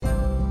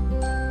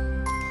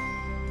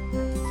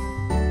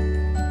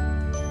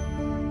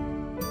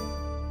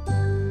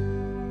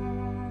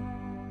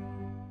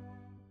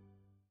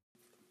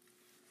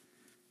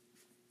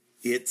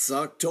It's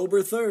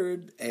October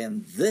 3rd,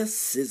 and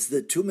this is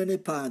the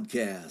 2-Minute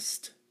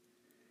Podcast.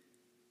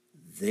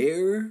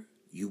 There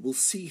you will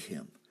see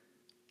him,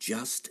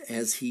 just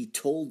as he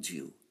told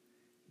you.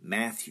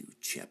 Matthew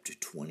chapter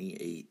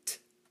 28.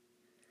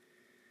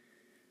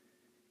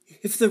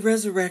 If the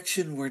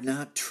resurrection were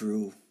not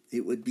true,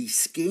 it would be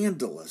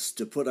scandalous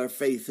to put our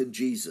faith in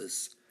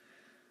Jesus.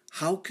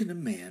 How can a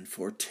man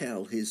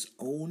foretell his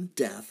own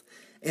death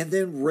and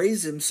then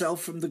raise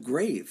himself from the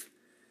grave?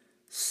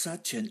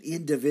 Such an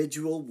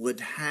individual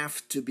would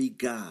have to be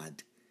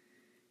God.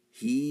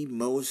 He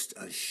most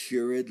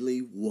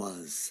assuredly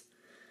was.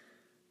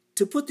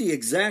 To put the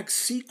exact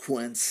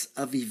sequence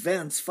of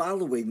events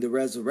following the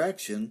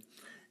resurrection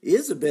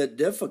is a bit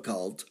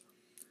difficult.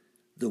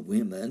 The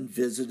women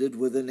visited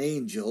with an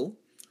angel,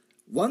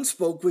 one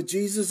spoke with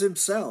Jesus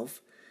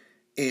himself,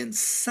 and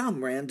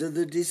some ran to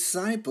the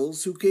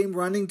disciples who came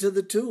running to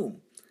the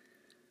tomb.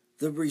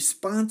 The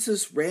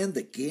responses ran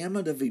the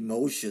gamut of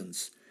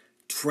emotions: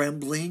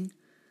 trembling,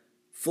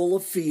 full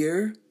of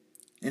fear,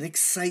 and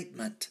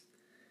excitement.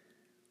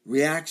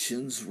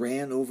 Reactions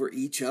ran over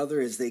each other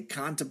as they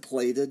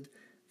contemplated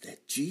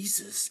that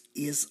Jesus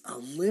is a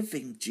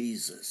living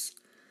Jesus.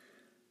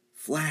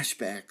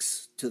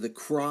 Flashbacks to the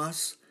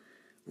cross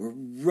were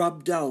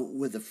rubbed out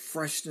with the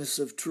freshness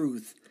of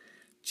truth.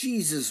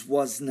 Jesus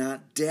was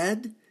not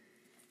dead.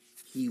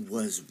 He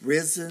was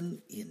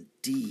risen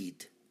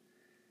indeed.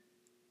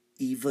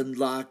 Even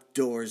locked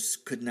doors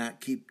could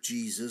not keep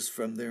Jesus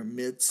from their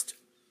midst.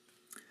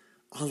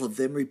 All of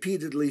them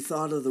repeatedly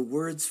thought of the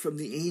words from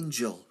the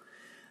angel: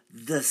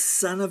 "The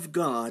Son of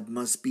God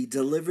must be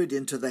delivered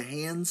into the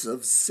hands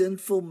of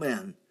sinful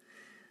men,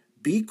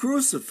 be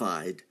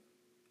crucified,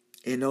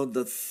 and on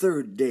the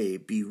third day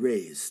be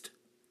raised."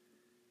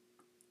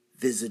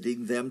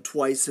 Visiting them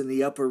twice in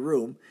the upper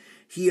room,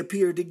 he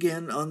appeared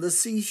again on the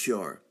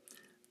seashore.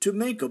 To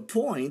make a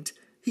point,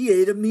 he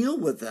ate a meal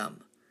with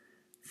them.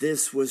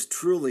 This was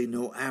truly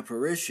no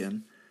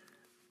apparition,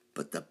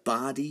 but the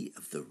body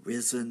of the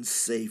risen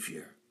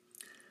Savior.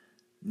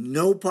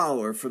 No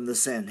power from the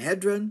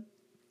Sanhedrin,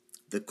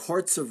 the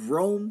courts of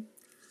Rome,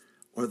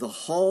 or the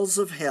halls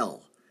of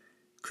hell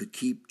could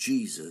keep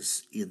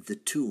Jesus in the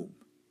tomb.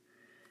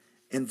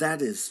 And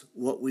that is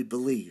what we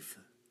believe.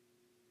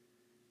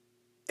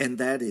 And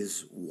that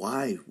is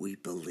why we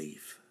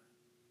believe.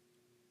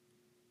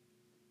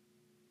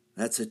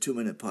 That's a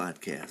 2-Minute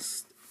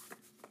Podcast.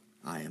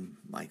 I am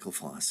Michael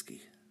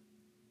Foskey.